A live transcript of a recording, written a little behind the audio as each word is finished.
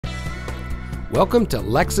Welcome to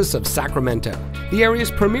Lexus of Sacramento, the area's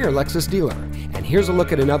premier Lexus dealer. And here's a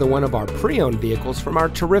look at another one of our pre-owned vehicles from our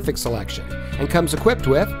terrific selection, and comes equipped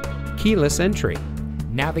with keyless entry,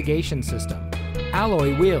 navigation system,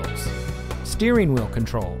 alloy wheels, steering wheel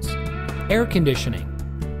controls, air conditioning,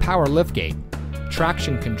 power liftgate,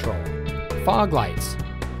 traction control, fog lights,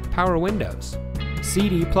 power windows,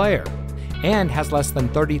 CD player, and has less than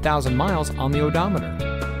 30,000 miles on the odometer.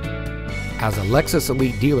 As a Lexus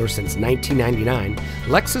Elite dealer since 1999,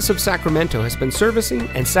 Lexus of Sacramento has been servicing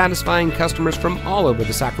and satisfying customers from all over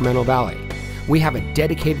the Sacramento Valley. We have a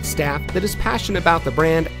dedicated staff that is passionate about the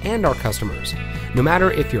brand and our customers. No matter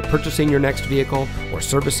if you're purchasing your next vehicle or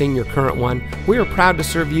servicing your current one, we are proud to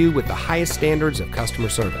serve you with the highest standards of customer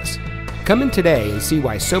service. Come in today and see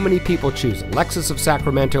why so many people choose Lexus of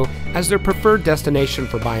Sacramento as their preferred destination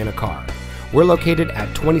for buying a car. We're located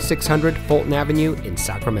at 2600 Fulton Avenue in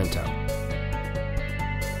Sacramento.